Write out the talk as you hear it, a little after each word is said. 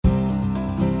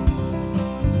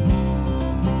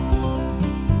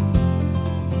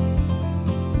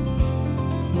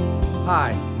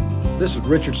Hi, this is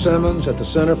Richard Simmons at the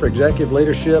Center for Executive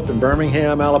Leadership in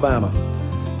Birmingham, Alabama.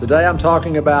 Today I'm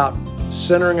talking about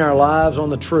centering our lives on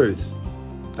the truth.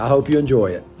 I hope you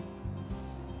enjoy it.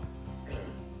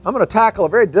 I'm going to tackle a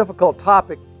very difficult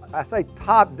topic. I say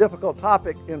difficult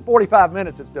topic. In 45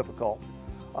 minutes it's difficult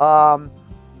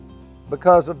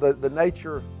because of the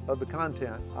nature of the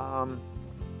content.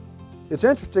 It's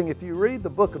interesting, if you read the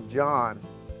book of John,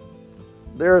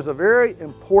 there's a very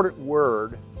important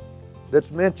word that's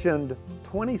mentioned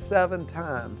 27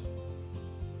 times.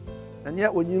 And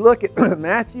yet when you look at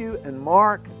Matthew and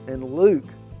Mark and Luke,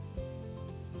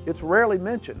 it's rarely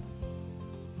mentioned.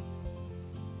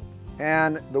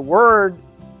 And the word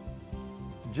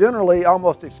generally,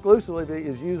 almost exclusively,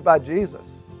 is used by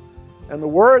Jesus. And the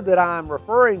word that I'm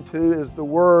referring to is the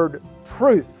word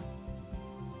truth.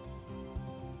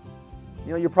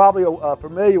 You know, you're probably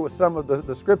familiar with some of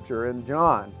the scripture in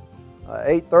John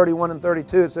 8:31 and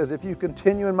 32. It says, "If you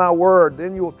continue in my word,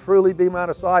 then you will truly be my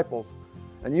disciples,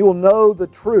 and you will know the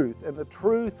truth, and the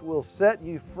truth will set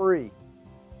you free."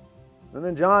 And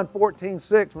then John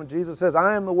 14:6, when Jesus says,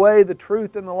 "I am the way, the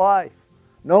truth, and the life.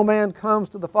 No man comes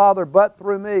to the Father but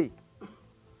through me."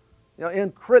 You know,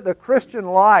 in the Christian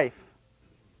life,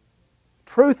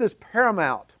 truth is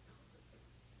paramount.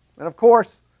 And of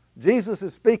course, Jesus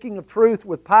is speaking of truth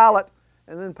with Pilate,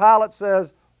 and then Pilate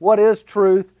says, "What is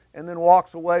truth?" and then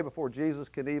walks away before Jesus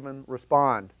can even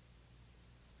respond.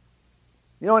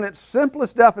 You know, in its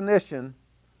simplest definition,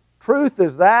 truth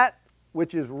is that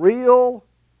which is real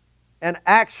and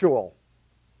actual.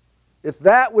 It's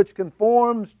that which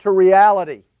conforms to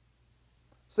reality.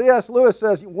 C.S. Lewis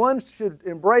says one should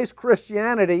embrace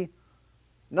Christianity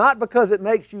not because it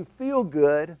makes you feel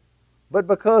good, but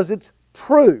because it's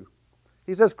true.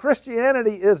 He says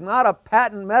Christianity is not a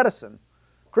patent medicine.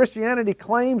 Christianity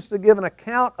claims to give an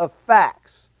account of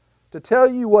facts, to tell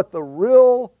you what the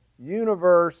real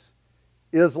universe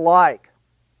is like.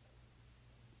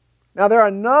 Now, there are a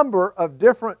number of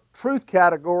different truth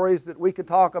categories that we could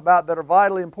talk about that are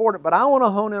vitally important, but I want to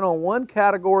hone in on one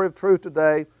category of truth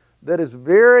today that is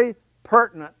very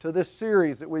pertinent to this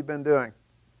series that we've been doing.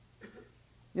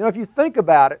 You know, if you think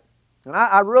about it, and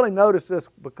I really notice this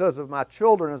because of my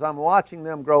children as I'm watching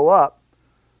them grow up,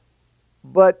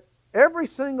 but every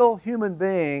single human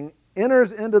being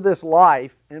enters into this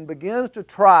life and begins to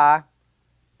try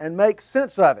and make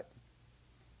sense of it.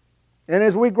 And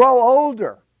as we grow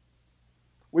older,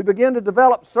 we begin to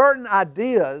develop certain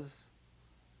ideas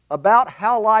about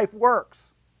how life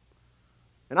works.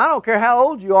 And I don't care how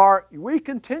old you are, we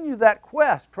continue that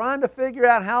quest, trying to figure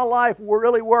out how life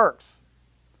really works.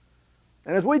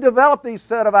 And as we develop these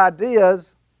set of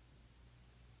ideas,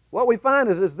 what we find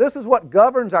is this is what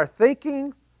governs our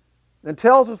thinking and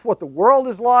tells us what the world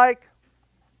is like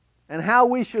and how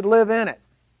we should live in it.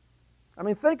 I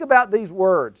mean, think about these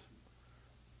words.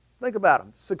 Think about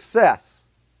them. Success,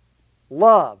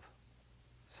 love,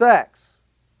 sex,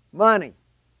 money,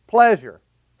 pleasure,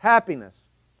 happiness,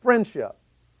 friendship,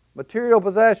 material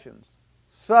possessions,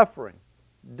 suffering,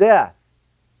 death,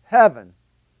 heaven,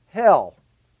 hell.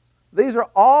 These are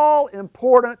all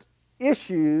important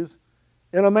issues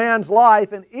in a man's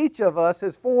life, and each of us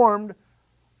has formed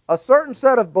a certain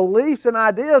set of beliefs and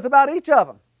ideas about each of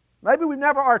them. Maybe we've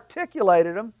never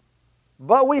articulated them,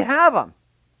 but we have them.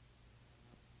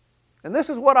 And this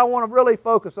is what I want to really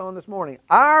focus on this morning.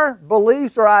 Our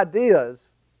beliefs or ideas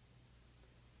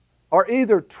are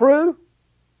either true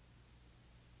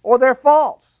or they're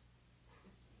false.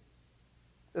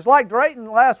 It's like Drayton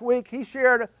last week. He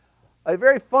shared a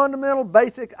very fundamental,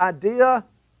 basic idea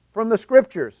from the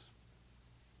Scriptures.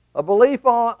 A belief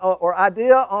on or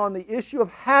idea on the issue of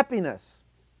happiness.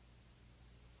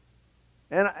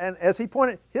 And as he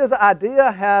pointed, his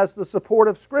idea has the support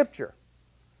of Scripture.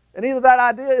 And either that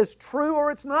idea is true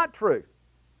or it's not true.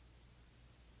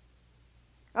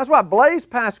 That's why Blaise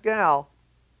Pascal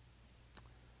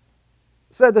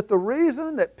said that the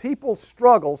reason that people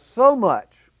struggle so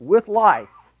much with life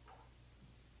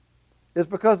is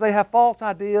because they have false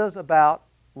ideas about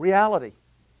reality.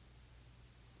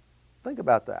 Think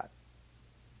about that.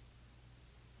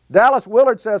 Dallas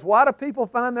Willard says, "Why do people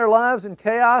find their lives in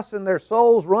chaos and their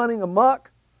souls running amok?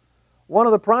 One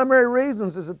of the primary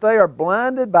reasons is that they are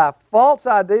blinded by false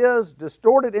ideas,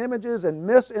 distorted images, and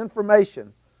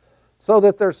misinformation, so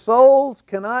that their souls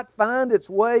cannot find its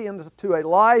way into a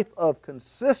life of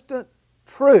consistent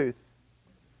truth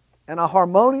and a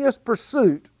harmonious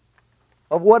pursuit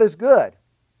of what is good."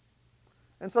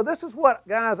 And so this is what,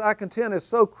 guys, I contend is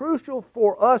so crucial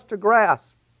for us to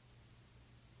grasp.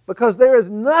 Because there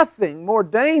is nothing more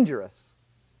dangerous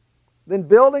than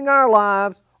building our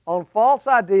lives on false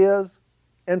ideas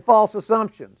and false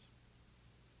assumptions.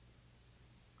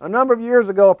 A number of years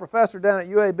ago, a professor down at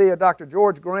UAB, Dr.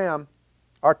 George Graham,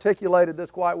 articulated this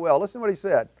quite well. Listen to what he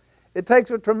said. It takes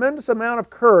a tremendous amount of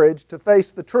courage to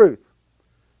face the truth.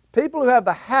 People who have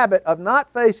the habit of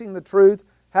not facing the truth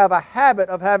have a habit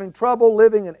of having trouble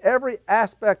living in every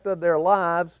aspect of their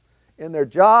lives, in their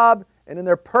job, and in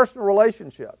their personal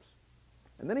relationships.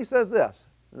 And then he says this,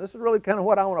 and this is really kind of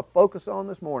what I want to focus on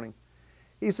this morning.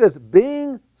 He says,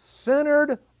 being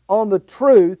centered on the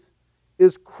truth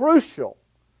is crucial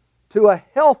to a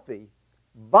healthy,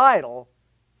 vital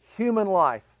human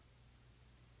life.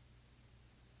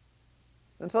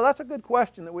 And so that's a good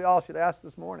question that we all should ask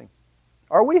this morning.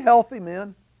 Are we healthy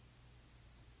men?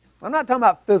 I'm not talking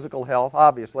about physical health,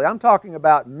 obviously. I'm talking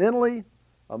about mentally,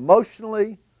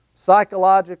 emotionally,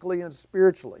 psychologically, and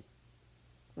spiritually.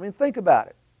 I mean, think about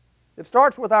it. It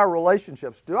starts with our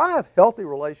relationships. Do I have healthy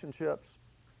relationships?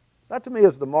 That to me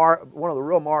is one of the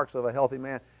real marks of a healthy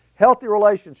man. Healthy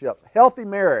relationships, healthy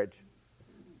marriage,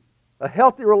 a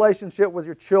healthy relationship with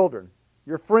your children,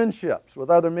 your friendships with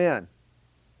other men.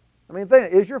 I mean,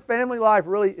 think, is your family life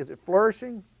really, is it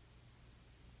flourishing?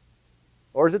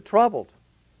 Or is it troubled?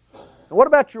 And what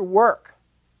about your work?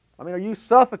 I mean, are you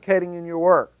suffocating in your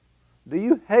work? Do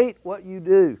you hate what you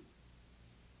do?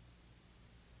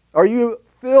 Are you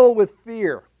filled with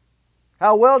fear?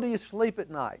 How well do you sleep at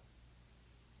night?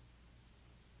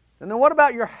 And then what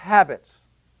about your habits?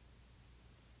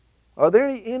 Are there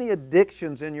any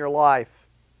addictions in your life?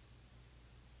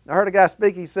 I heard a guy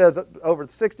speak, he says over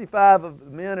 65 of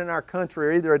the men in our country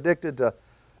are either addicted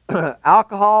to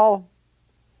alcohol,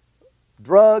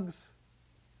 drugs,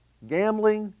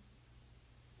 gambling,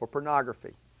 or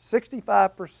pornography.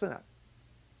 65%.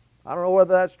 I don't know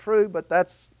whether that's true, but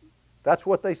that's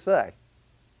what they say.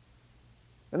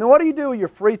 And then what do you do with your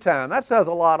free time? That says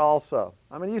a lot also.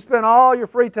 I mean, you spend all your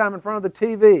free time in front of the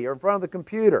TV or in front of the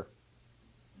computer.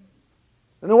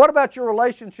 And then what about your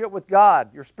relationship with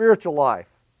God, your spiritual life?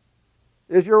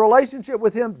 Is your relationship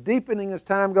with Him deepening as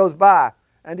time goes by?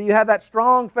 And do you have that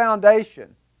strong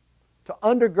foundation to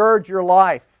undergird your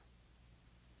life?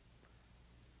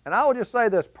 And I will just say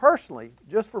this personally,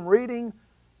 just from reading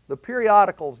the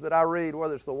periodicals that I read,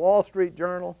 whether it's the Wall Street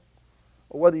Journal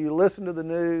or whether you listen to the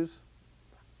news,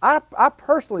 I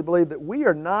personally believe that we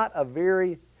are not a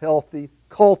very healthy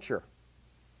culture.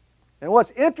 And what's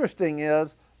interesting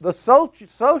is the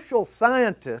social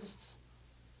scientists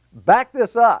back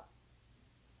this up.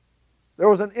 There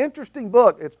was an interesting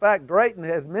book, in fact, Drayton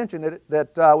has mentioned it,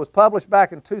 that was published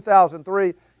back in 2003.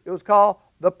 It was called,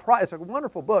 it's a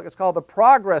wonderful book, it's called The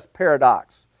Progress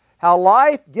Paradox, How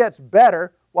Life Gets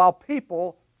Better While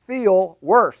People Feel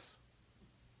Worse.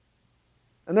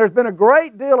 And there's been a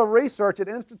great deal of research at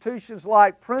institutions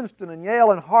like Princeton and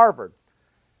Yale and Harvard.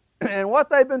 And what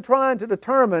they've been trying to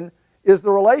determine is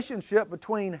the relationship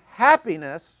between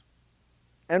happiness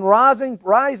and rising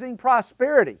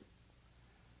prosperity.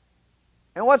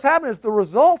 And what's happened is the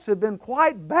results have been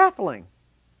quite baffling.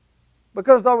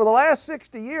 Because over the last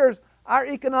 60 years, our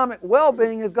economic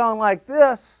well-being has gone like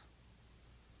this,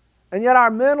 and yet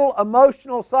our mental,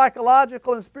 emotional,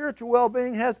 psychological, and spiritual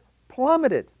well-being has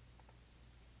plummeted.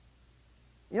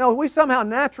 You know, we somehow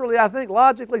naturally, I think,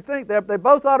 logically think that they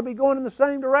both ought to be going in the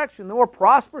same direction. The more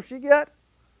prosperous you get,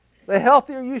 the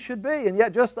healthier you should be, and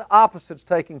yet just the opposite's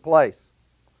taking place.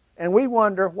 And we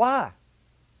wonder why.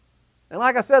 And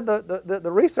like I said,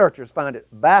 the researchers find it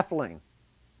baffling.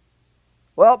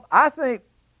 Well, I think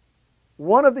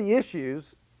one of the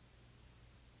issues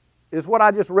is what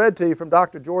I just read to you from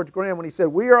Dr. George Graham when he said,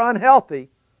 we are unhealthy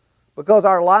because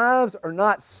our lives are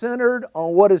not centered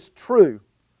on what is true.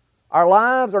 Our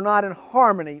lives are not in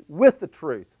harmony with the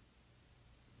truth.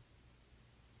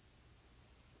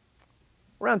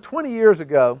 Around 20 years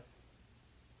ago,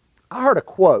 I heard a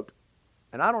quote,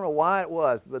 and I don't know why it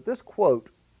was, but this quote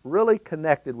really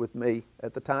connected with me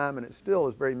at the time, and it still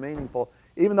is very meaningful,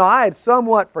 even though I had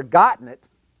somewhat forgotten it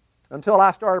until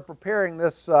I started preparing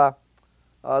this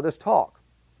talk.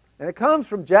 And it comes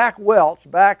from Jack Welch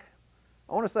back,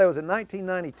 I want to say it was in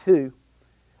 1992.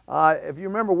 If you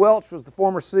remember, Welch was the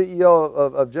former CEO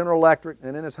of General Electric,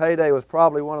 and in his heyday was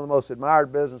probably one of the most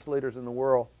admired business leaders in the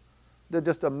world. Did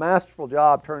just a masterful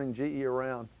job turning GE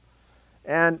around.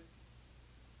 And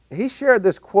he shared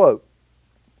this quote,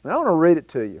 and I want to read it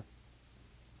to you.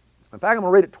 In fact, I'm going to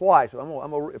read it twice.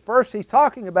 First, he's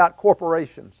talking about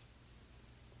corporations.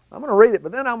 I'm going to read it,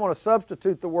 but then I'm going to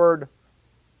substitute the word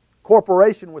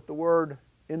corporation with the word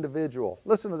individual.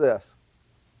 Listen to this.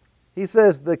 He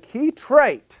says, the key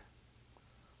trait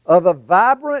of a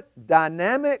vibrant,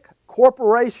 dynamic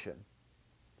corporation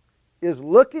is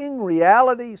looking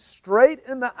reality straight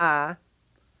in the eye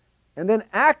and then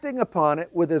acting upon it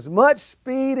with as much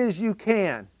speed as you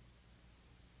can.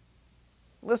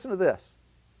 Listen to this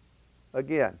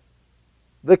again.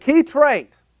 The key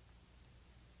trait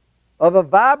of a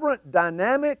vibrant,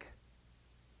 dynamic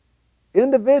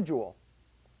individual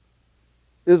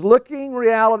is looking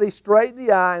reality straight in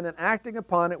the eye and then acting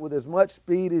upon it with as much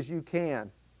speed as you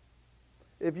can.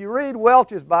 If you read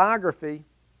Welch's biography,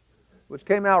 which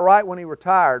came out right when he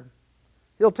retired,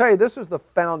 he'll tell you this is the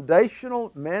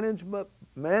foundational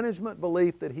management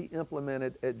belief that he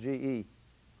implemented at GE.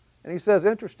 And he says,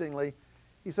 interestingly,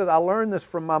 he says, I learned this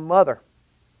from my mother,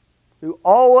 who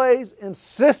always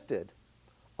insisted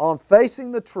on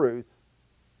facing the truth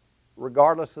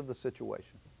regardless of the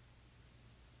situation.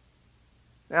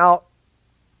 Now,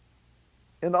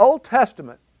 in the Old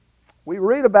Testament, we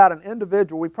read about an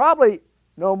individual. We probably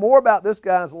know more about this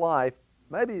guy's life,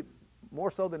 maybe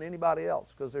more so than anybody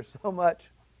else, because there's so much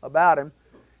about him.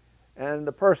 And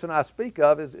the person I speak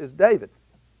of is David.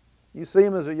 You see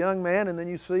him as a young man, and then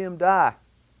you see him die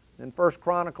in 1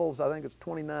 Chronicles, I think it's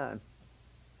 29.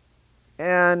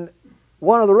 And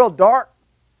one of the real dark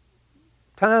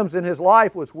times in his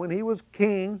life was when he was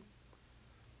king,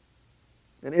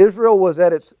 and Israel was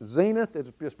at its zenith.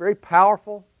 It's just very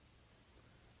powerful.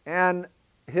 And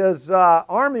his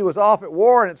army was off at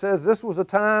war, and it says this was a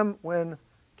time when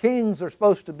kings are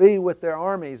supposed to be with their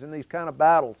armies in these kind of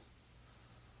battles.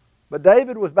 But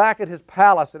David was back at his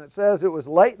palace, and it says it was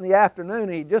late in the afternoon,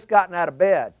 and he'd just gotten out of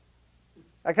bed.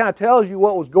 That kind of tells you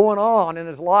what was going on in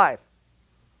his life.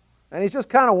 And he's just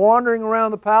kind of wandering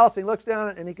around the palace. He looks down,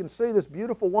 and he can see this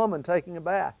beautiful woman taking a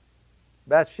bath,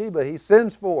 Bathsheba. He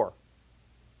sends for her.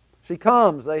 She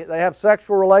comes. They have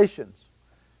sexual relations.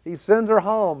 He sends her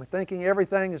home thinking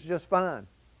everything is just fine.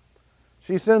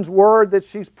 She sends word that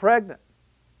she's pregnant.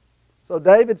 So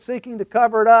David, seeking to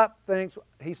cover it up, thinks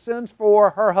he sends for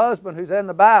her husband who's in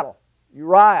the battle,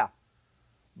 Uriah,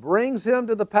 brings him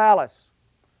to the palace,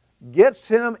 gets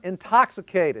him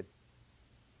intoxicated,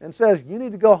 and says, you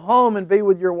need to go home and be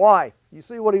with your wife. You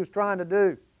see what he was trying to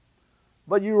do.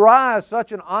 But Uriah is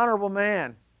such an honorable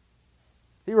man.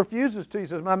 He refuses to. He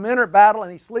says, my men are at battle,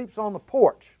 and he sleeps on the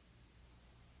porch.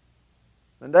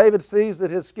 And David sees that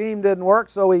his scheme didn't work,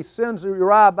 so he sends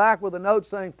Uriah back with a note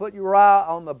saying, put Uriah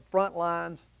on the front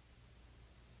lines.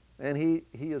 And he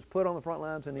is put on the front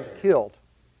lines and he's killed.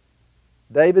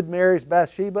 David marries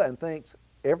Bathsheba and thinks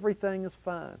everything is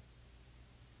fine.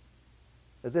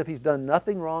 As if he's done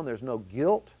nothing wrong, there's no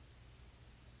guilt.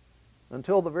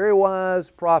 Until the very wise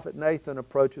prophet Nathan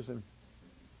approaches him.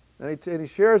 And he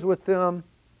shares with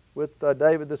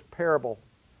David this parable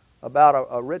about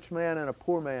a rich man and a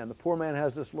poor man. The poor man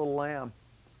has this little lamb,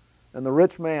 and the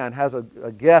rich man has a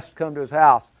guest come to his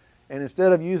house. And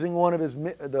instead of using one of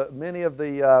many of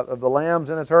the lambs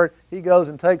in his herd, he goes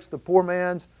and takes the poor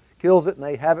man's, kills it, and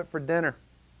they have it for dinner.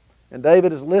 And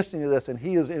David is listening to this, and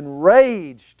he is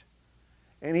enraged.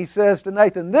 And he says to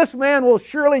Nathan, "This man will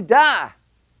surely die."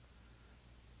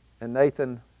 And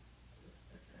Nathan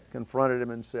confronted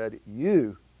him and said,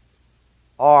 "You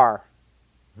are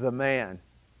the man."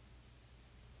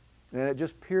 And it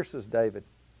just pierces David.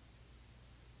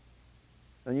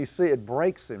 And you see it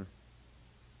breaks him.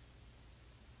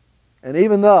 And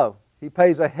even though he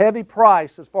pays a heavy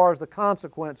price as far as the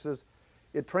consequences,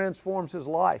 it transforms his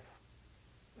life.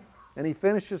 And he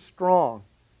finishes strong.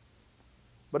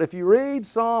 But if you read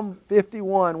Psalm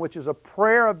 51, which is a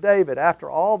prayer of David after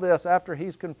all this, after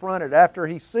he's confronted, after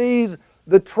he sees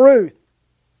the truth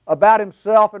about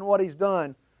himself and what he's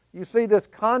done, you see this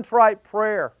contrite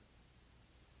prayer.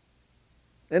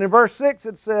 And in verse 6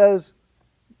 it says,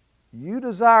 "You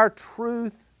desire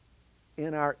truth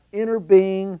in our inner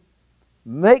being.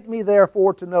 Make me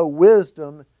therefore to know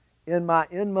wisdom in my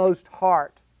inmost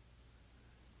heart."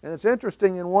 And it's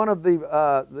interesting, in one of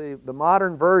the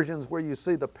modern versions where you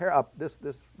see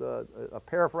a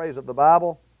paraphrase of the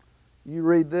Bible, you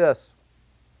read this: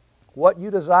 "What you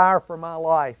desire for my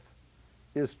life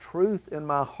is truth in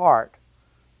my heart.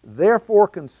 Therefore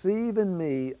conceive in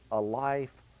me a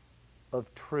life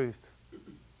of truth."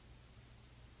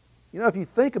 You know, if you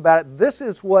think about it, this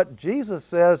is what Jesus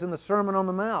says in the Sermon on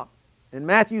the Mount. In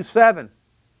Matthew 7,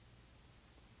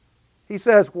 he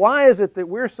says, why is it that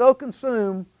we're so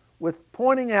consumed with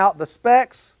pointing out the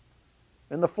specks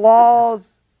and the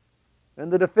flaws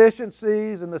and the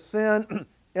deficiencies and the sin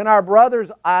in our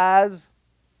brother's eyes,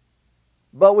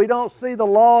 but we don't see the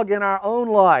log in our own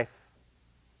life?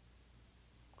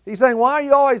 He's saying, why are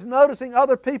you always noticing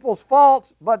other people's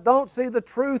faults but don't see the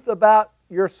truth about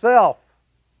yourself?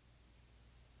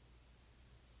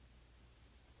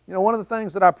 You know, one of the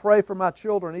things that I pray for my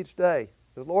children each day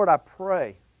is, Lord, I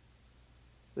pray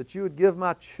that you would give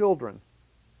my children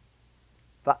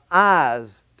the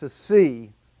eyes to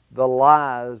see the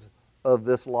lies of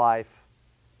this life,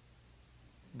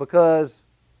 because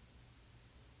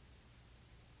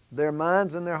their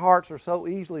minds and their hearts are so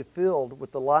easily filled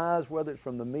with the lies, whether it's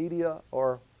from the media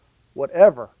or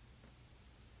whatever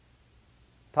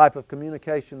type of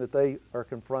communication that they are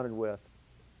confronted with,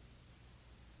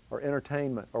 or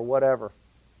entertainment, or whatever.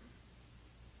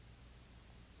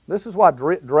 This is why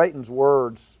Drayton's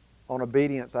words on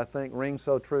obedience, I think, ring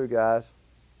so true, guys.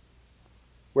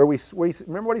 Where we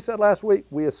remember what he said last week?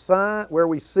 Where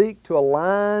we seek to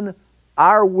align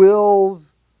our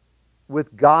wills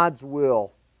with God's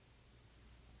will.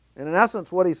 And in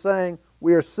essence, what he's saying,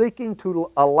 we are seeking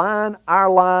to align our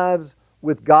lives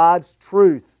with God's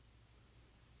truth.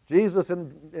 Jesus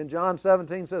in John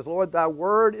 17 says, Lord, thy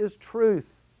word is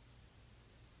truth.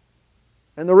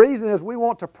 And the reason is we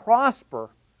want to prosper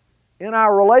in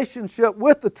our relationship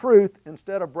with the truth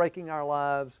instead of breaking our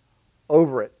lives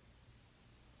over it.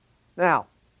 Now,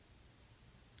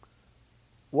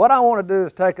 what I want to do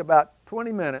is take about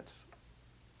 20 minutes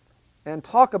and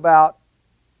talk about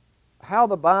how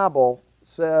the Bible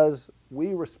says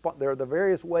we respond. There are the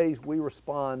various ways we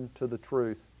respond to the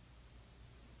truth.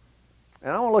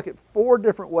 And I want to look at 4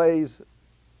 different ways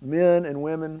men and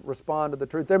women respond to the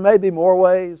truth. There may be more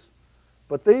ways,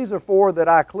 but these are 4 that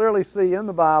I clearly see in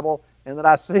the Bible and that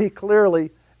I see clearly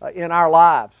in our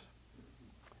lives.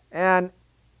 And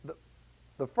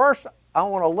the first I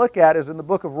want to look at is in the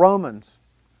book of Romans.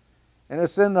 And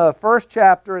it's in the 1st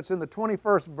chapter, it's in the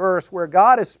 21st verse, where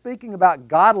God is speaking about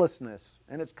godlessness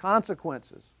and its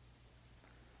consequences.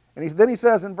 And then he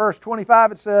says in verse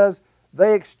 25, it says,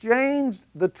 they exchanged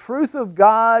the truth of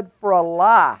God for a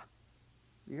lie.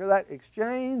 You hear that?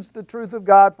 Exchanged the truth of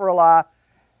God for a lie,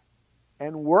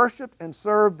 and worshiped and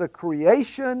served the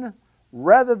creation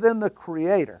rather than the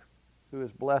Creator, who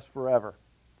is blessed forever.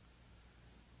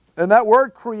 And that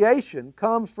word creation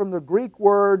comes from the Greek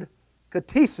word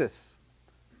katesis,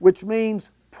 which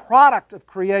means product of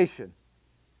creation.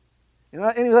 In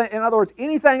other words,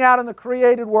 anything out in the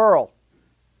created world.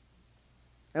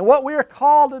 And what we are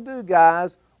called to do,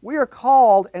 guys, we are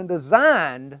called and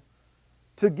designed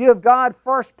to give God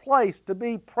first place, to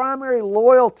be primary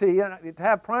loyalty, and to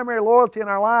have primary loyalty in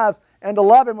our lives, and to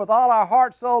love Him with all our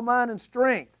heart, soul, mind, and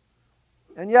strength.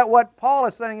 And yet what Paul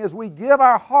is saying is we give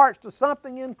our hearts to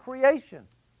something in creation.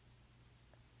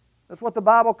 That's what the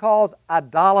Bible calls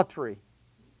idolatry.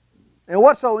 And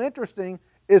what's so interesting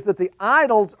is that the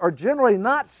idols are generally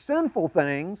not sinful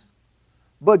things,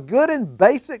 but good and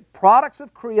basic products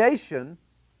of creation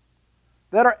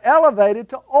that are elevated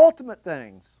to ultimate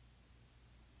things.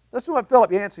 Listen to what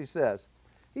Philip Yancey says.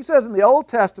 He says in the Old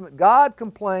Testament, God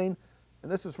complained,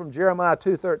 and this is from Jeremiah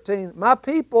 2:13, my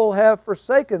people have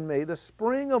forsaken me, the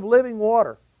spring of living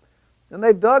water, and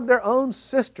they've dug their own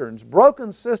cisterns,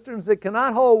 broken cisterns that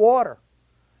cannot hold water.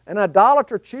 An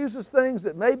idolater chooses things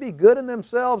that may be good in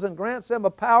themselves and grants them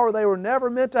a power they were never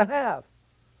meant to have.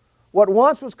 What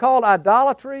once was called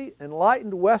idolatry,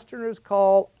 enlightened Westerners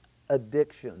call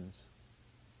addictions.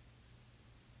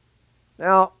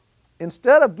 Now,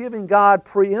 instead of giving God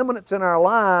preeminence in our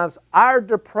lives, our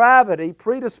depravity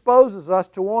predisposes us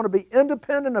to want to be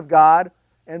independent of God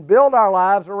and build our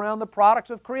lives around the products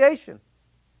of creation.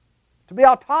 To be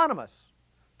autonomous,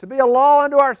 to be a law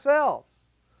unto ourselves,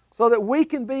 so that we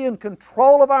can be in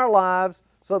control of our lives,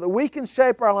 so that we can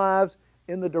shape our lives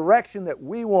in the direction that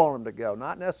we want them to go,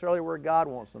 not necessarily where God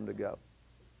wants them to go.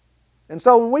 And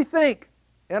so when we think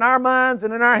in our minds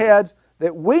and in our heads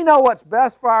that we know what's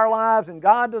best for our lives and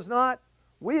God does not,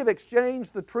 we have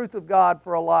exchanged the truth of God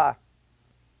for a lie.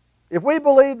 If we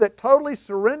believe that totally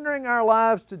surrendering our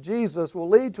lives to Jesus will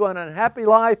lead to an unhappy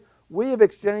life, we have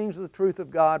exchanged the truth of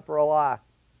God for a lie.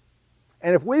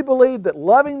 And if we believe that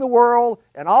loving the world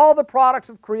and all the products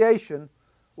of creation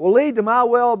will lead to my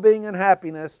well-being and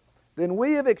happiness, then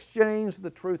we have exchanged the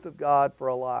truth of God for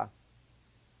a lie.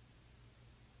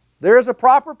 There is a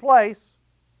proper place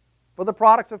for the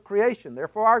products of creation. They're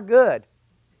for our good.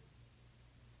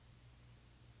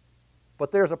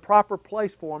 But there's a proper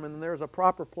place for them, and there's a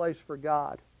proper place for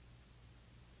God.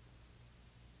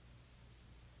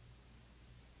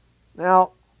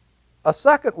 Now, a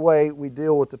second way we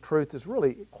deal with the truth is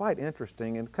really quite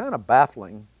interesting and kind of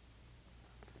baffling.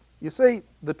 You see,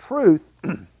 the truth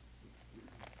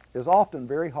is often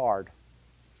very hard.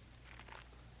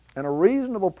 And a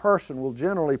reasonable person will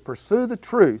generally pursue the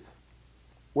truth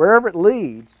wherever it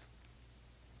leads.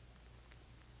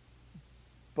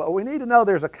 But we need to know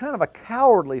there's a kind of a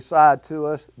cowardly side to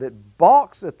us that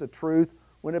balks at the truth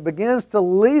when it begins to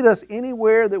lead us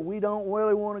anywhere that we don't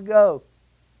really want to go.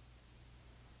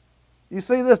 You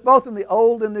see this both in the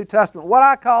Old and New Testament. What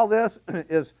I call this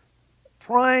is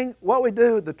trying, what we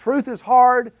do, the truth is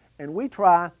hard, and we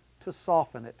try to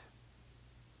soften it.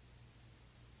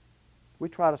 We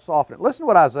try to soften it. Listen to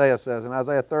what Isaiah says in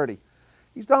Isaiah 30.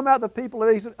 He's talking about the people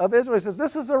of Israel. He says,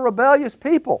 this is a rebellious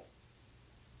people.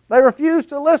 They refuse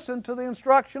to listen to the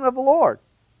instruction of the Lord.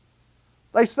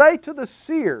 They say to the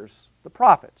seers, the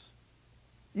prophets,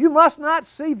 you must not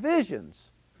see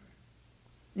visions.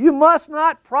 You must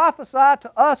not prophesy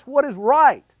to us what is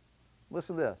right.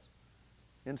 Listen to this.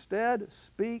 Instead,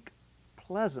 speak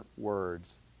pleasant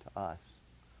words to us.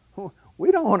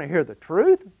 We don't want to hear the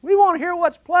truth. We want to hear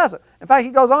what's pleasant. In fact,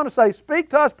 he goes on to say, speak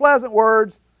to us pleasant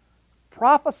words,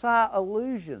 prophesy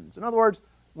illusions. In other words,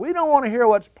 we don't want to hear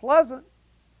what's pleasant.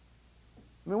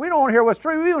 I mean, we don't want to hear what's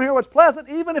true. We want to hear what's pleasant,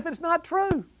 even if it's not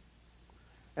true.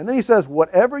 And then he says,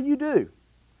 whatever you do,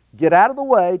 get out of the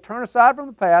way, turn aside from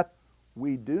the path.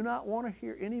 We do not want to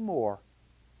hear any more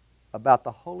about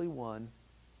the Holy One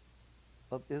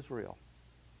of Israel.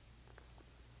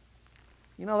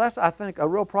 You know, that's, I think, a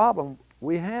real problem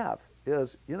we have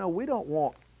is, you know, we don't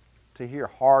want to hear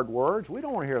hard words. We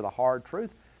don't want to hear the hard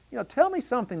truth. You know, tell me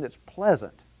something that's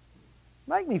pleasant.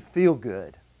 Make me feel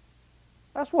good.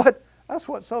 That's what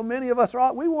so many of us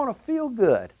are. We want to feel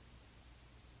good.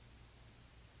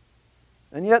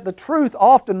 And yet the truth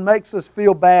often makes us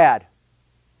feel bad.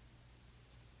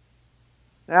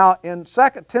 Now, in 2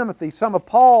 Timothy, some of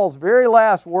Paul's very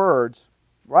last words,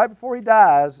 right before he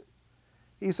dies,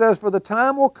 he says, for the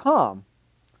time will come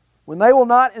when they will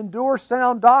not endure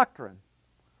sound doctrine,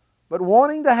 but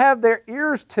wanting to have their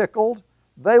ears tickled,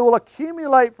 they will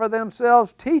accumulate for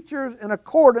themselves teachers in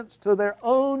accordance to their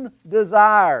own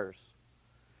desires,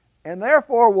 and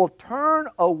therefore will turn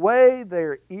away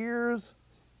their ears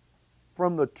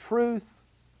from the truth,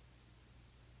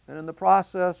 and in the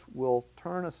process will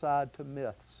turn aside to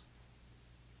myths.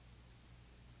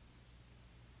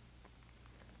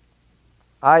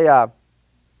 A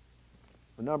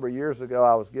number of years ago,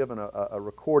 I was given a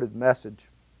recorded message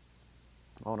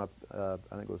on I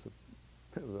think it was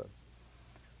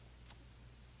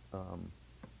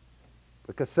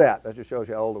a cassette. That just shows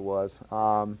you how old it was.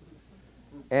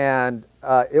 And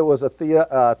it was a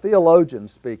theologian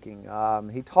speaking.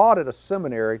 He taught at a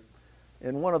seminary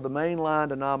in one of the mainline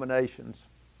denominations.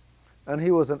 And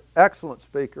he was an excellent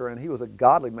speaker, and he was a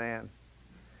godly man.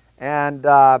 And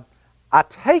I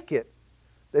take it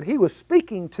that he was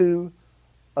speaking to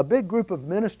a big group of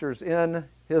ministers in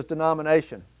his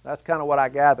denomination. That's kind of what I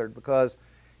gathered, because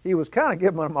he was kind of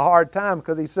giving them a hard time,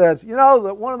 because he says, you know,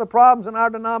 that one of the problems in our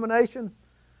denomination,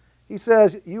 he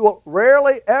says, you will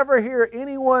rarely ever hear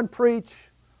anyone preach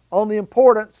on the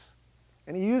importance,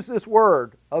 and he used this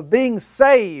word, of being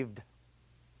saved.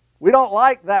 We don't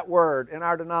like that word in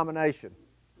our denomination.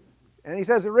 And he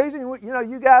says the reason, you know,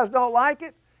 you guys don't like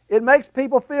it, it makes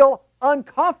people feel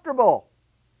uncomfortable.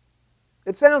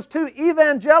 It sounds too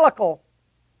evangelical.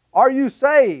 Are you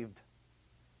saved?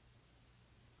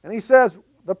 And he says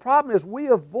the problem is we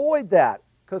avoid that,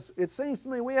 because it seems to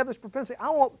me we have this propensity. I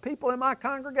want people in my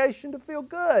congregation to feel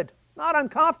good, not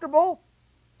uncomfortable.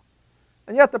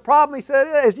 And yet the problem, he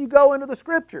said, is you go into the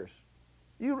Scriptures.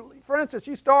 For instance,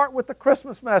 you start with the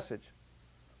Christmas message.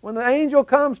 When the angel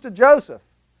comes to Joseph,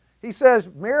 he says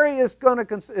Mary is going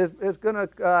to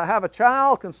have a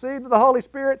child conceived of the Holy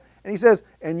Spirit, and he says,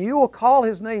 and you will call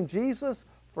his name Jesus,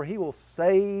 for he will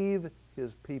save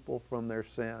his people from their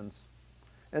sins.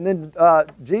 And then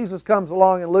Jesus comes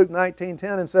along in Luke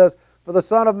 19:10 and says, for the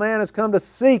Son of Man has come to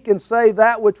seek and save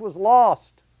that which was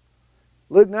lost.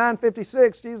 Luke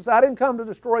 9:56, Jesus, I didn't come to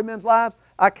destroy men's lives,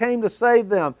 I came to save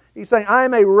them. He's saying, I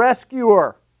am a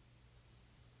rescuer.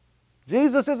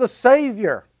 Jesus is a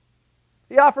Savior.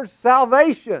 He offers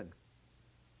salvation.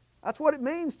 That's what it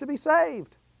means to be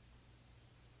saved.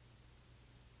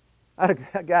 I had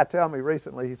a guy tell me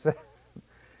recently, he said,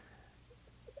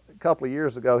 a couple of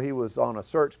years ago, he was on a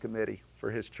search committee for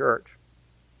his church.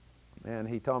 And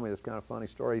he told me this kind of funny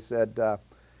story. He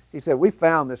said, we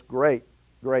found this great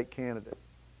candidate.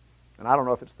 And I don't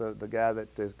know if it's the guy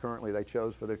that is currently they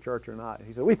chose for their church or not.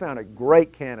 He said, we found a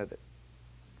great candidate.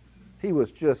 He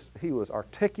was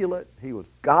articulate. He was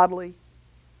godly.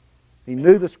 He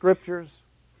knew the Scriptures.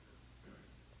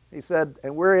 He said,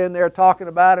 and we're in there talking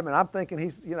about him, and I'm thinking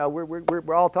he's, you know,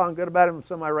 we're all talking good about him, and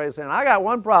somebody raised his hand. I got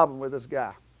one problem with this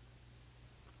guy.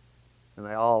 And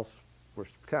they all were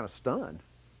kind of stunned.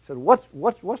 He said,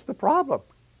 what's the problem?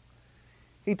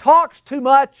 He talks too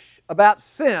much about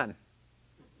sin.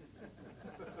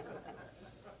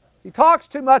 He talks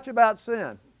too much about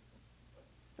sin.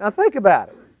 Now think about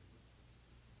it.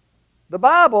 The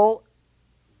Bible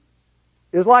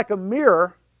is like a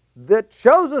mirror that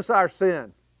shows us our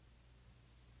sin.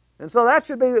 And so that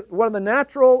should be one of the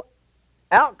natural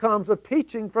outcomes of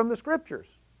teaching from the Scriptures,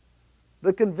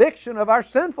 the conviction of our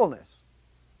sinfulness.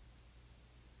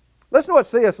 Listen to what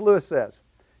C.S. Lewis says.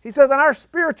 He says, in our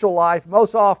spiritual life,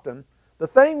 most often, the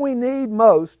thing we need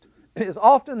most is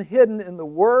often hidden in the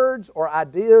words or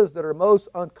ideas that are most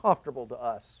uncomfortable to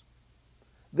us.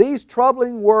 These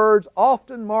troubling words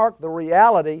often mark the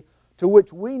reality to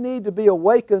which we need to be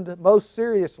awakened most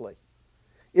seriously.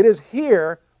 It is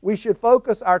here we should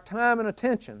focus our time and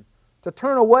attention. To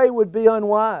turn away would be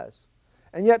unwise,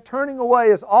 and yet turning away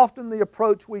is often the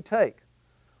approach we take.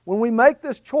 When we make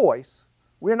this choice,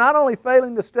 we are not only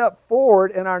failing to step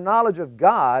forward in our knowledge of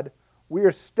God, we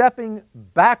are stepping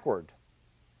backward.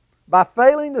 By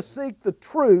failing to seek the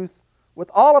truth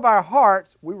with all of our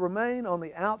hearts, we remain on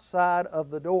the outside of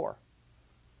the door.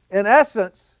 In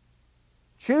essence,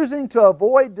 choosing to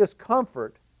avoid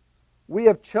discomfort, we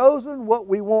have chosen what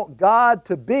we want God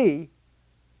to be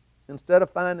instead of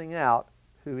finding out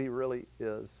who He really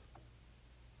is.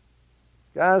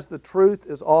 Guys, the truth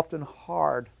is often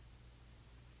hard.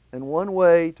 And one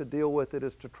way to deal with it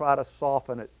is to try to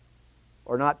soften it,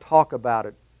 or not talk about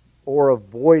it, or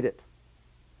avoid it.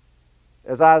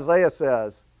 As Isaiah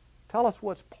says, tell us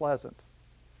what's pleasant,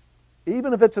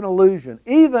 even if it's an illusion,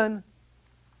 even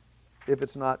if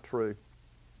it's not true.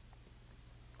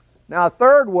 Now, a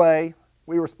third way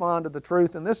we respond to the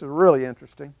truth, and this is really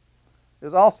interesting,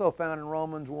 is also found in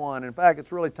Romans 1. In fact,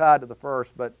 it's really tied to the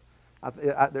first, but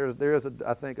there is,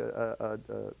 I think, a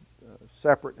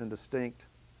separate and distinct,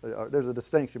 there's a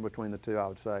distinction between the two, I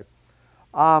would say.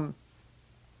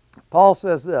 Paul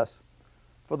says this,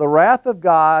 for the wrath of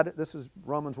God, this is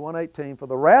Romans 1:18, for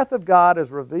the wrath of God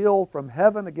is revealed from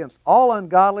heaven against all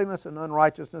ungodliness and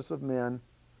unrighteousness of men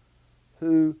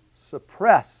who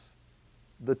suppress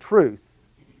the truth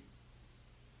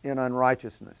in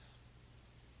unrighteousness.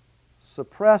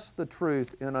 Suppress the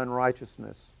truth in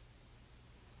unrighteousness.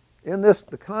 In this,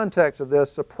 the context of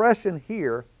this, suppression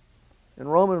here in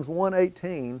Romans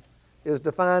 1:18 is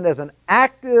defined as an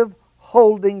active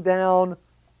holding down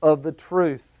of the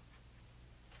truth.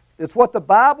 It's what the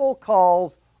Bible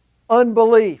calls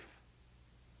unbelief.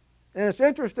 And it's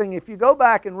interesting, if you go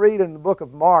back and read in the book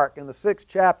of Mark, in the 6th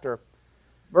chapter,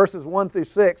 verses 1 through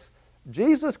 6,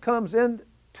 Jesus comes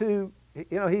into,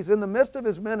 He's in the midst of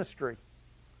His ministry,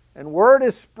 and word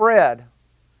is spread,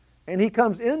 and He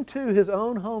comes into His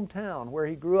own hometown where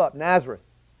He grew up, Nazareth.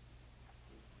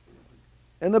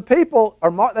 And the people,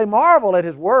 they marvel at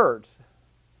His words.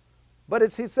 But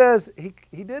He says he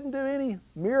didn't do any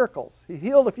miracles. He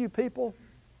healed a few people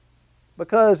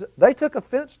because they took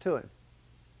offense to Him.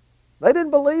 They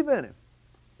didn't believe in Him.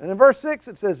 And in verse 6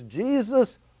 it says,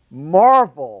 Jesus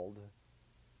marveled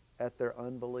at their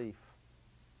unbelief.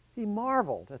 He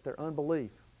marveled at their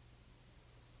unbelief.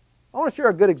 I want to share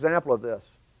a good example of this.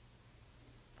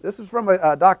 This is from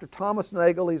Dr. Thomas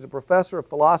Nagel. He's a professor of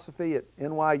philosophy at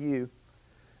NYU.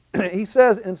 He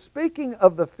says, in speaking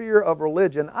of the fear of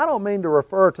religion, I don't mean to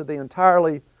refer to the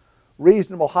entirely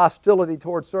reasonable hostility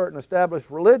towards certain established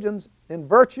religions in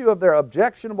virtue of their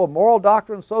objectionable moral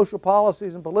doctrines, social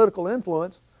policies, and political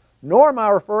influence, nor am I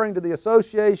referring to the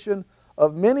association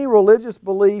of many religious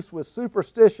beliefs with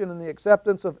superstition and the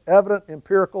acceptance of evident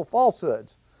empirical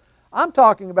falsehoods. I'm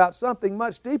talking about something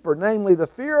much deeper, namely the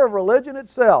fear of religion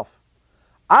itself.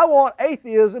 I want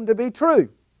atheism to be true.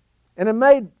 And I'm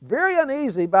made very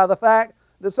uneasy by the fact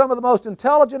that some of the most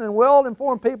intelligent and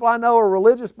well-informed people I know are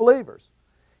religious believers.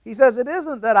 He says, it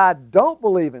isn't that I don't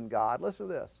believe in God, listen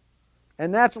to this,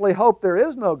 and naturally hope there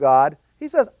is no God. He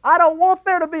says, I don't want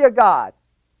there to be a God.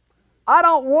 I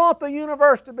don't want the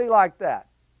universe to be like that.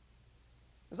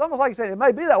 It's almost like he's saying, it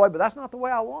may be that way, but that's not the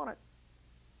way I want it.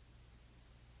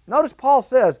 Notice Paul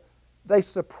says, they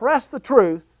suppress the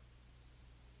truth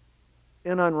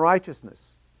in unrighteousness.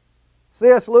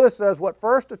 C.S. Lewis says, what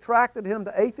first attracted him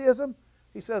to atheism,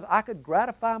 he says, I could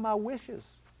gratify my wishes.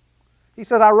 He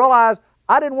says, I realized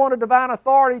I didn't want a divine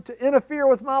authority to interfere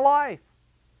with my life.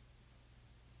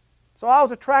 So I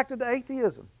was attracted to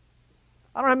atheism.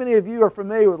 I don't know how many of you are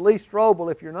familiar with Lee Strobel.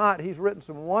 If you're not, he's written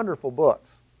some wonderful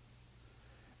books.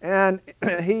 And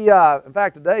he, in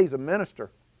fact, today he's a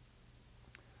minister.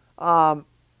 But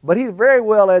he's very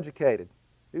well educated.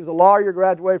 He was a lawyer,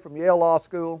 graduated from Yale Law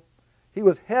School. He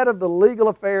was head of the legal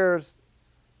affairs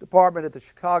department at the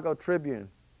Chicago Tribune.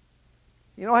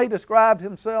 You know how he described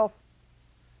himself?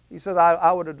 He said,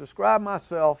 I would have described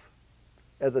myself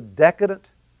as a decadent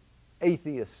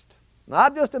atheist.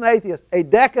 Not just an atheist, a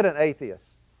decadent atheist.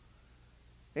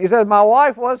 He said, my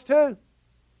wife was too,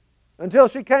 until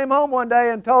she came home one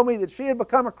day and told me that she had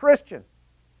become a Christian.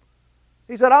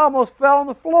 He said, I almost fell on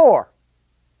the floor.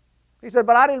 He said,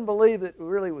 but I didn't believe it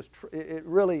really was it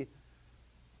really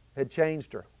had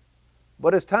changed her.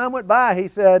 But as time went by, he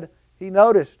said he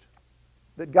noticed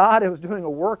that God was doing a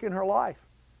work in her life.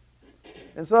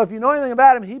 And so if you know anything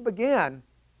about him, he began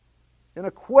in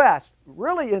a quest.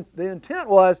 Really, the intent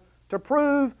was to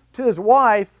prove to his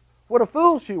wife what a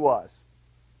fool she was.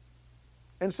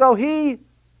 And so he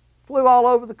flew all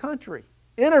over the country,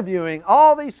 interviewing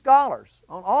all these scholars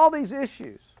on all these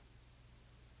issues.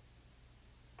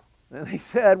 And he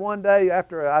said one day,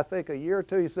 after I think a year or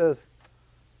two, he says,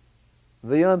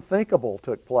 the unthinkable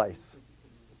took place.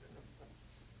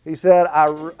 He said,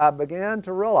 I began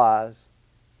to realize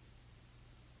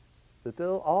that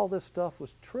all this stuff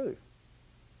was true.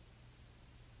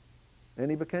 And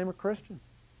he became a Christian.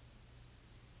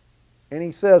 And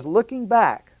he says, looking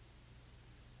back,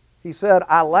 he said,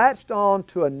 I latched on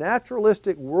to a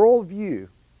naturalistic worldview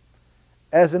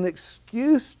as an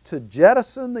excuse to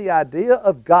jettison the idea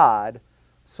of God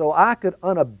so I could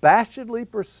unabashedly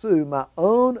pursue my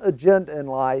own agenda in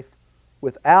life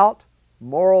without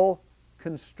moral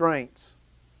constraints,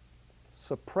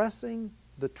 suppressing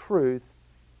the truth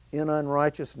in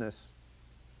unrighteousness.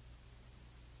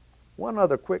 One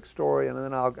other quick story, and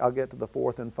then I'll get to the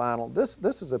fourth and final. This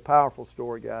is a powerful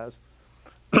story, guys.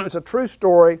 It's a true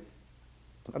story.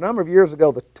 A number of years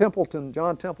ago, the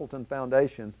John Templeton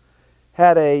Foundation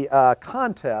had a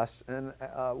contest and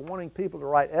wanting people to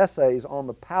write essays on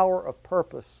the power of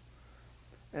purpose.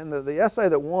 And the essay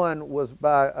that won was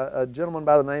by a gentleman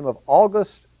by the name of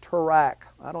Auguste Turac.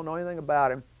 I don't know anything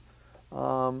about him,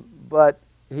 but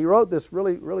he wrote this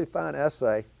really, really fine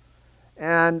essay.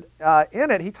 And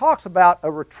in it, he talks about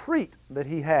a retreat that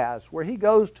he has where he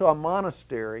goes to a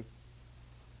monastery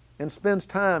and spends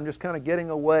time just kind of getting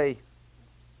away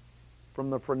from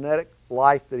the frenetic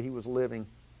life that he was living.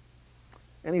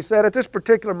 And he said at this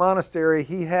particular monastery,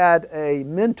 he had a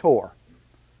mentor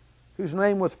whose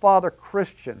name was Father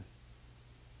Christian.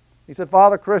 He said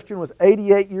Father Christian was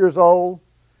 88 years old.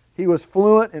 He was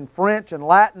fluent in French and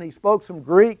Latin. He spoke some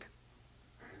Greek.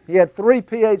 He had 3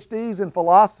 PhDs in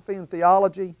philosophy and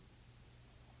theology.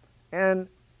 And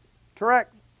Turac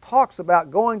talks about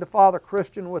going to Father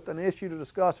Christian with an issue to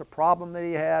discuss a problem that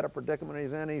he had, a predicament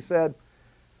he's in. He said,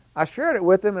 I shared it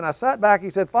with him and I sat back. He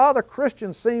said, Father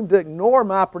Christian seemed to ignore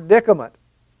my predicament.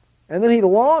 And then he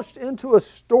launched into a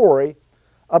story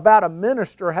about a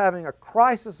minister having a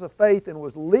crisis of faith and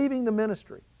was leaving the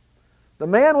ministry. The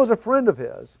man was a friend of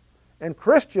his, and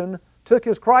Christian took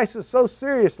his crisis so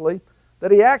seriously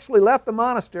that he actually left the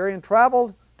monastery and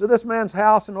traveled to this man's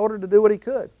house in order to do what he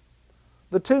could.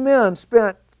 The two men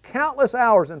spent countless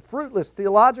hours in fruitless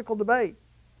theological debate.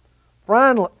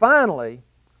 Finally,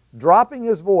 dropping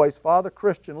his voice, Father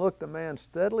Christian looked the man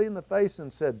steadily in the face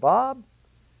and said, Bob,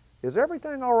 is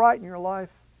everything all right in your life?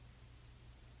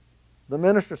 The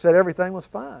minister said everything was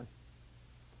fine.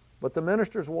 But the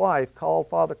minister's wife called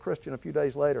Father Christian a few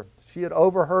days later. She had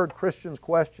overheard Christian's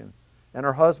question and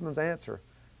her husband's answer.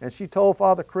 And she told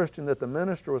Father Christian that the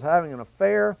minister was having an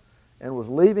affair and was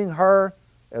leaving her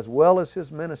as well as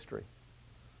his ministry.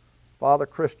 Father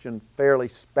Christian fairly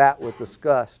spat with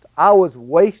disgust. I was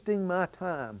wasting my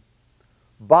time.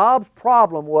 Bob's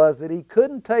problem was that he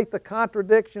couldn't take the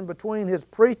contradiction between his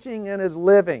preaching and his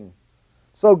living.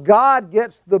 So God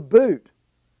gets the boot.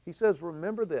 He says,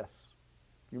 remember this.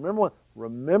 You remember what?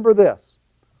 Remember this.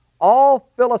 All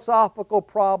philosophical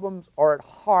problems are at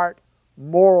heart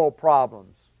moral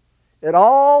problems. It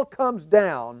all comes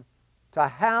down to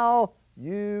how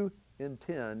you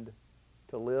intend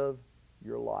to live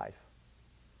your life.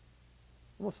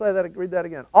 I'm going to say that, read that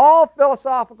again. All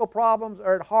philosophical problems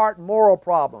are at heart moral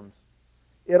problems.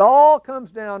 It all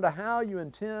comes down to how you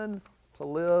intend to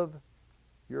live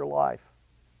your life.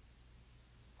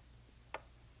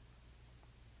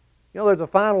 You know, there's a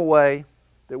final way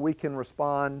that we can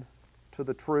respond to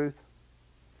the truth,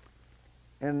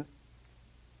 and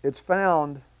it's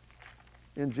found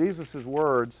in Jesus'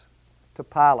 words to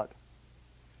Pilate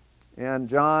in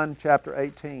John chapter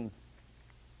 18.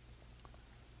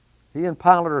 He and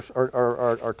Pilate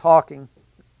are talking.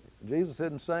 Jesus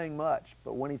isn't saying much,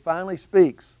 but when he finally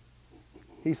speaks,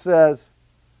 he says,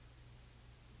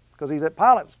 because he's at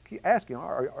Pilate's asking,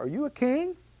 are you a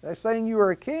king? They're saying you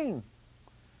are a king.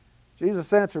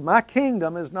 Jesus answered, my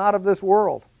kingdom is not of this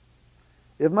world.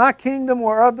 If my kingdom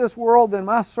were of this world, then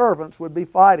my servants would be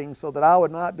fighting so that I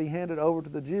would not be handed over to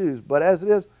the Jews. But as it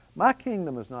is, my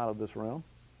kingdom is not of this realm.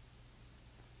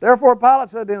 Therefore Pilate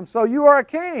said to him, so you are a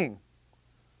king.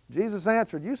 Jesus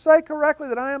answered, you say correctly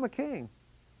that I am a king.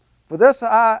 For this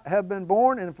I have been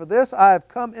born, and for this I have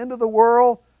come into the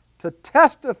world to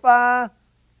testify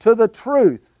to the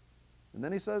truth. And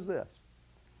then he says this,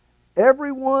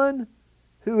 everyone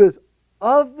who is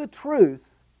of the truth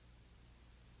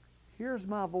hears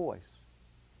my voice.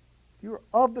 You're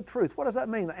of the truth. What does that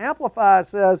mean? The Amplified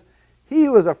says, he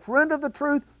who is a friend of the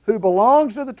truth, who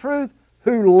belongs to the truth,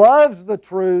 who loves the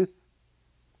truth,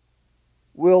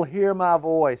 will hear my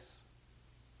voice.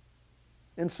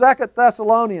 In 2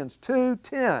 Thessalonians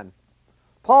 2:10,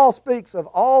 Paul speaks of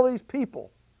all these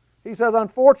people. He says,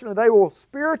 unfortunately, they will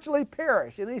spiritually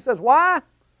perish. And he says, why?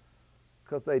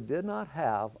 Because they did not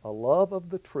have a love of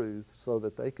the truth so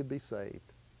that they could be saved.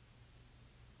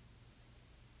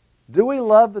 Do we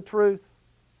love the truth?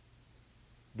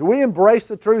 Do we embrace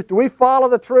the truth? Do we follow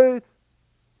the truth?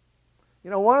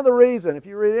 You know, one of the reasons, if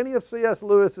you read any of C.S.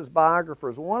 Lewis's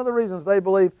biographers, one of the reasons they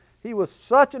believe he was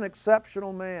such an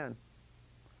exceptional man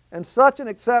and such an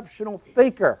exceptional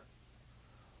thinker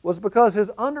was because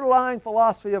his underlying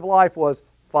philosophy of life was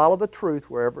follow the truth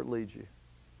wherever it leads you.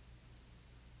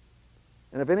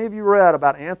 And if any of you read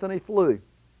about Anthony Flew,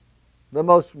 the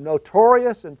most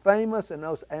notorious and famous and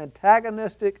most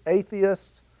antagonistic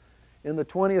atheist in the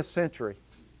 20th century,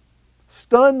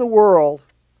 stunned the world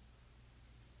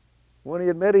when he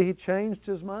admitted he changed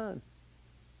his mind.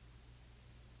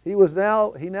 He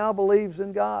now believes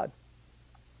in God.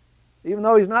 Even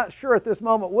though he's not sure at this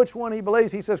moment which one he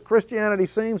believes, he says Christianity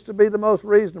seems to be the most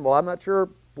reasonable. I'm not sure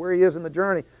where he is in the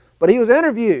journey. But he was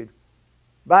interviewed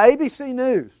by ABC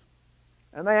News,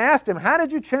 and they asked him, how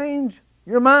did you change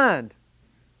your mind?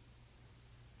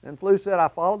 And Flew said, I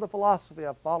followed the philosophy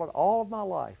I've followed all of my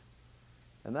life,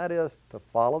 and that is to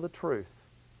follow the truth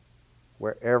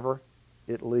wherever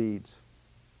it leads.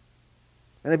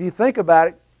 And if you think about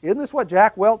it, isn't this what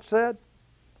Jack Welch said?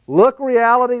 Look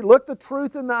reality, look the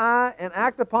truth in the eye, and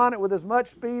act upon it with as much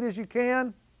speed as you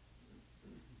can.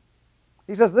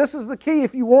 He says this is the key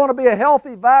if you want to be a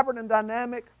healthy, vibrant, and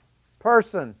dynamic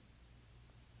person.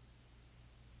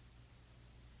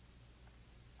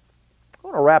 I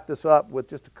want to wrap this up with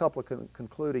just a couple of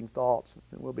concluding thoughts,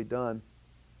 and we'll be done.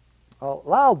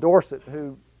 Lyle Dorsett,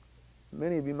 who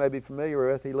many of you may be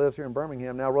familiar with, he lives here in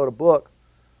Birmingham now, wrote a book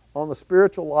on the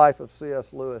spiritual life of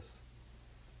C.S. Lewis.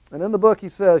 And in the book he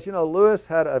says, you know, Lewis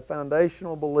had a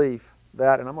foundational belief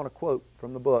that, and I'm going to quote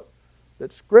from the book,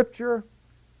 that Scripture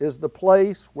is the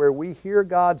place where we hear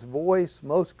God's voice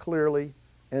most clearly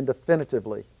and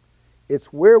definitively.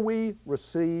 It's where we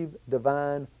receive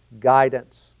divine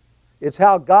guidance. It's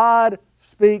how God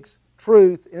speaks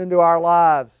truth into our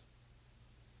lives.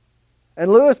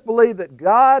 And Lewis believed that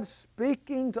God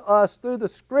speaking to us through the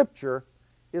Scripture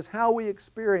is how we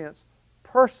experience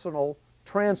personal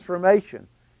transformation.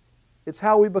 It's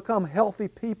how we become healthy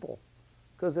people.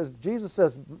 Because as Jesus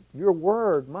says, your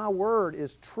word, my word,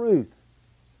 is truth.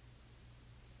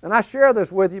 And I share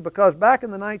this with you because back in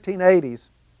the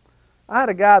 1980s, I had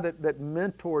a guy that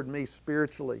mentored me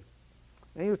spiritually.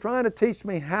 And he was trying to teach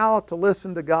me how to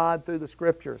listen to God through the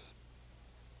Scriptures.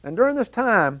 And during this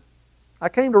time, I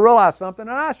came to realize something,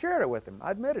 and I shared it with him.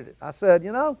 I admitted it. I said,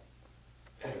 you know,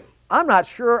 I'm not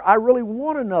sure I really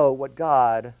want to know what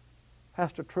God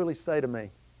has to truly say to me.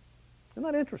 Isn't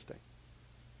that interesting?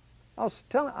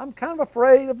 I'm kind of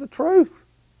afraid of the truth.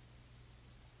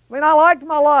 I mean, I liked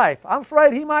my life. I'm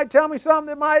afraid he might tell me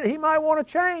something that he might want to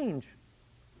change.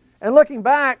 And looking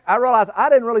back, I realized I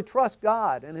didn't really trust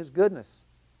God and His goodness.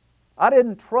 I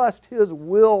didn't trust His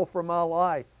will for my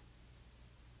life.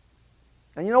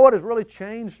 And you know what has really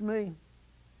changed me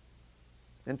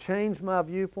and changed my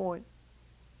viewpoint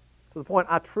to the point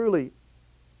I truly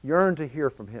yearn to hear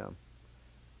from Him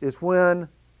is when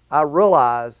I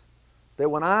realized that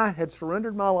when I had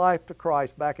surrendered my life to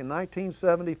Christ back in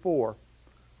 1974,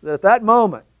 that at that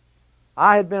moment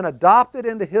I had been adopted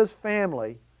into His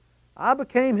family. I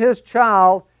became His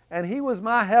child, and He was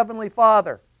my Heavenly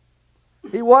Father.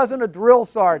 He wasn't a drill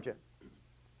sergeant.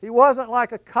 He wasn't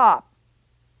like a cop.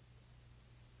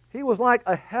 He was like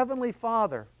a Heavenly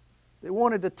Father that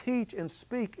wanted to teach and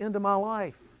speak into my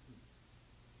life.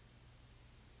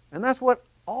 And that's what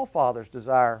all fathers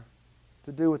desire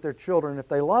to do with their children if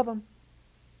they love them.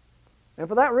 And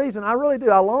for that reason, I really do.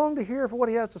 I long to hear for what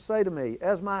He has to say to me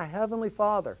as my Heavenly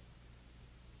Father,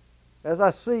 as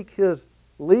I seek His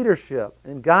leadership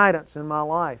and guidance in my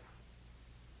life.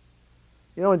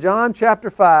 You know, in John chapter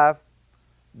 5,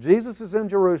 Jesus is in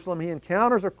Jerusalem. He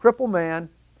encounters a crippled man,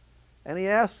 and He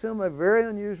asks him a very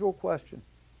unusual question.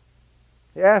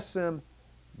 He asks him,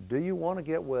 do you want to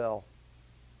get well?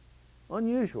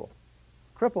 Unusual.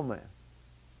 Crippled man.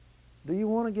 Do you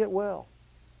want to get well?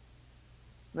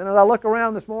 Then as I look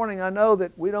around this morning, I know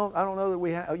that I don't know that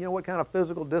we have, you know, what kind of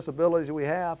physical disabilities we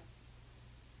have.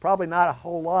 Probably not a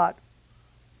whole lot.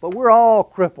 But we're all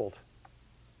crippled.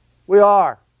 We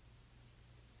are.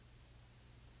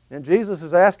 And Jesus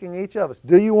is asking each of us,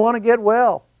 do you want to get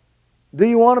well? Do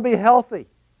you want to be healthy?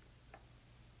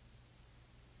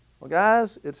 Well,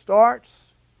 guys, it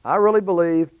starts, I really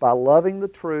believe, by loving the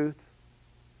truth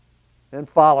and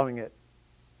following it.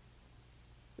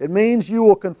 It means you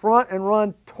will confront and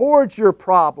run towards your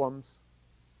problems,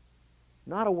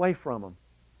 not away from them,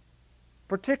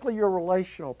 particularly your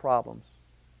relational problems.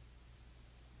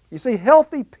 You see,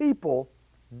 healthy people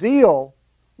deal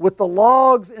with the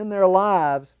logs in their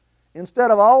lives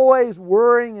instead of always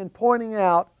worrying and pointing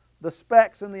out the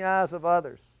specks in the eyes of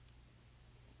others.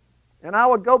 And I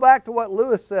would go back to what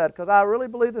Lewis said, because I really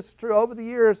believe this is true. Over the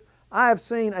years, I have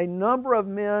seen a number of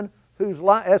men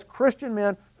as Christian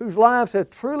men whose lives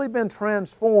have truly been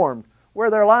transformed,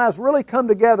 where their lives really come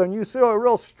together and you see a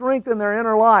real strength in their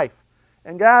inner life.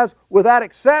 And guys, without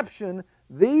exception,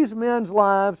 these men's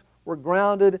lives were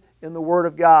grounded in the Word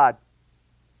of God.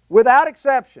 Without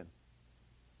exception.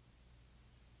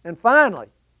 And finally,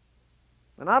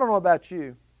 and I don't know about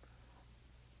you,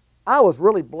 I was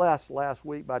really blessed last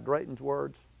week by Drayton's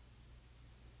words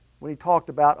when he talked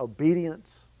about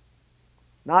obedience.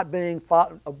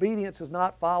 Obedience is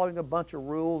not following a bunch of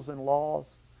rules and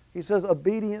laws. He says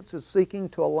obedience is seeking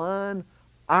to align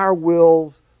our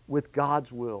wills with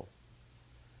God's will.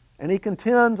 And he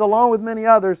contends, along with many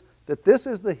others, that this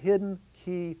is the hidden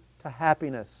key to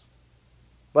happiness.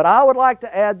 But I would like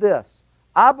to add this.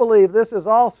 I believe this is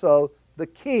also the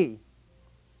key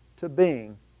to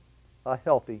being a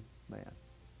healthy man.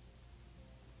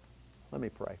 Let me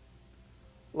pray.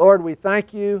 Lord, we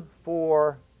thank you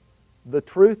for the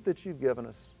truth that you've given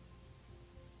us,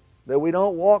 that we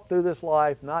don't walk through this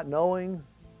life not knowing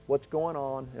what's going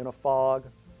on in a fog,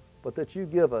 but that you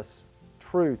give us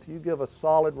truth. You give us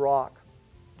solid rock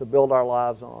to build our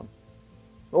lives on.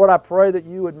 Lord, I pray that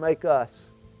you would make us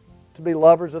to be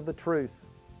lovers of the truth,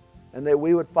 and that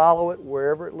we would follow it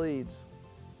wherever it leads,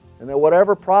 and that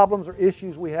whatever problems or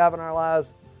issues we have in our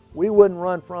lives, we wouldn't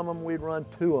run from them, we'd run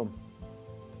to them.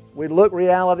 We'd look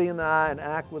reality in the eye and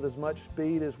act with as much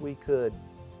speed as we could.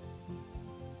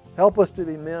 Help us to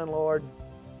be men, Lord,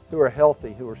 who are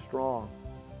healthy, who are strong.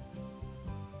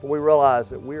 For we realize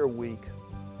that we are weak,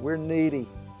 we're needy,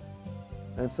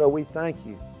 and so we thank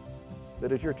you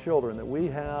that as your children, that we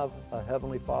have a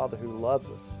Heavenly Father who loves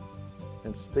us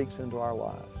and speaks into our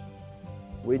lives.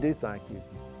 We do thank you.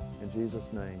 In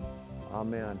Jesus' name,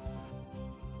 amen.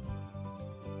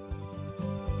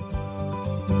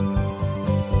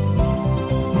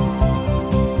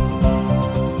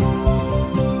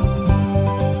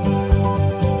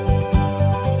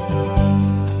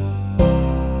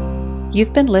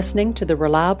 You've been listening to the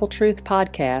Reliable Truth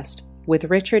Podcast with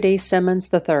Richard E. Simmons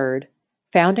III,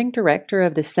 Founding Director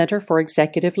of the Center for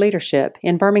Executive Leadership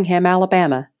in Birmingham,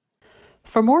 Alabama.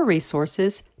 For more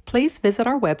resources, please visit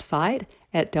our website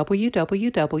at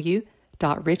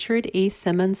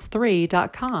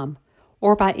www.richardesimmons3.com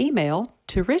or by email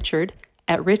to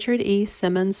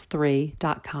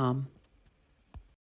richard@richardesimmons3.com.